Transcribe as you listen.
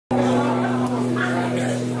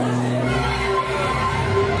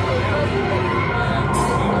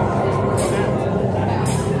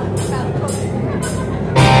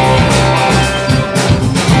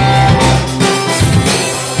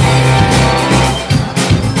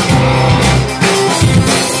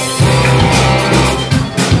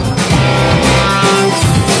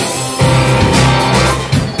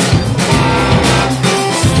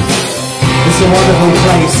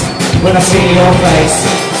when I see your face.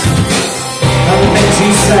 And the things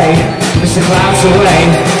you say push the clouds away,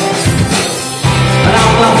 and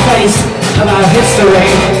I'm not faced about history.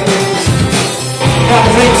 All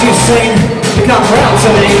the things you sing become real to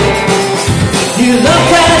me. You look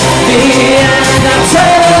at me and I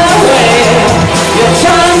turn away. Your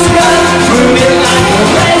charms go through me like a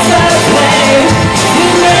razor blade. You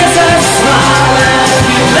raise a smile and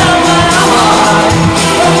you know my heart.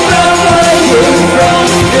 I'm from you from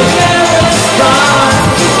the very start.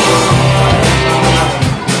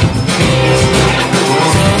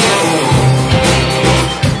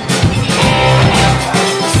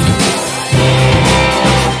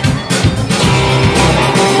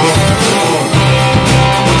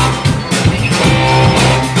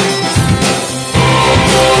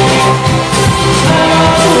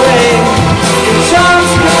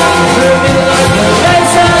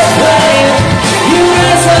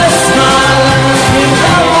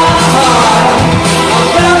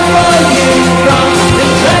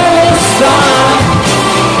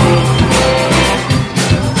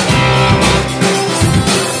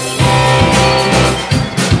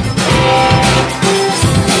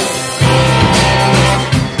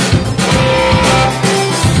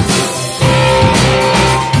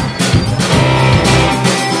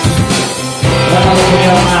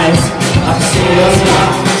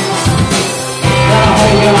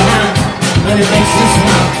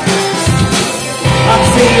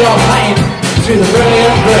 Through the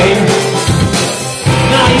brilliant brain.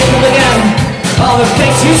 Now you can begin all the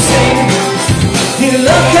things you sing. You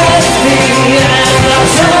look at me and I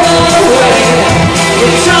turn away.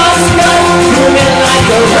 Your charms go through me like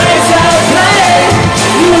a razor blade.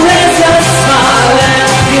 You raise a smile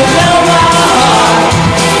and you know my heart.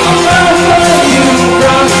 I'm born for you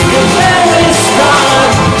from the very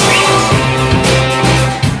start.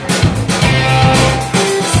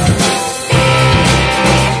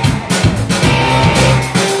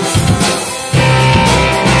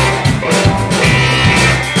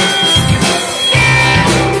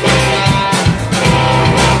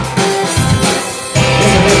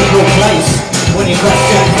 When you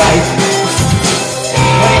question faith,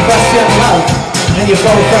 when you question love, and you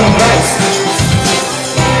fall from grace,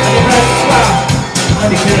 and you press well, and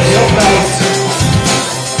you kiss your face.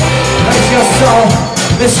 Raise your soul,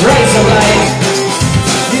 this razor blade.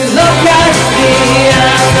 You look at me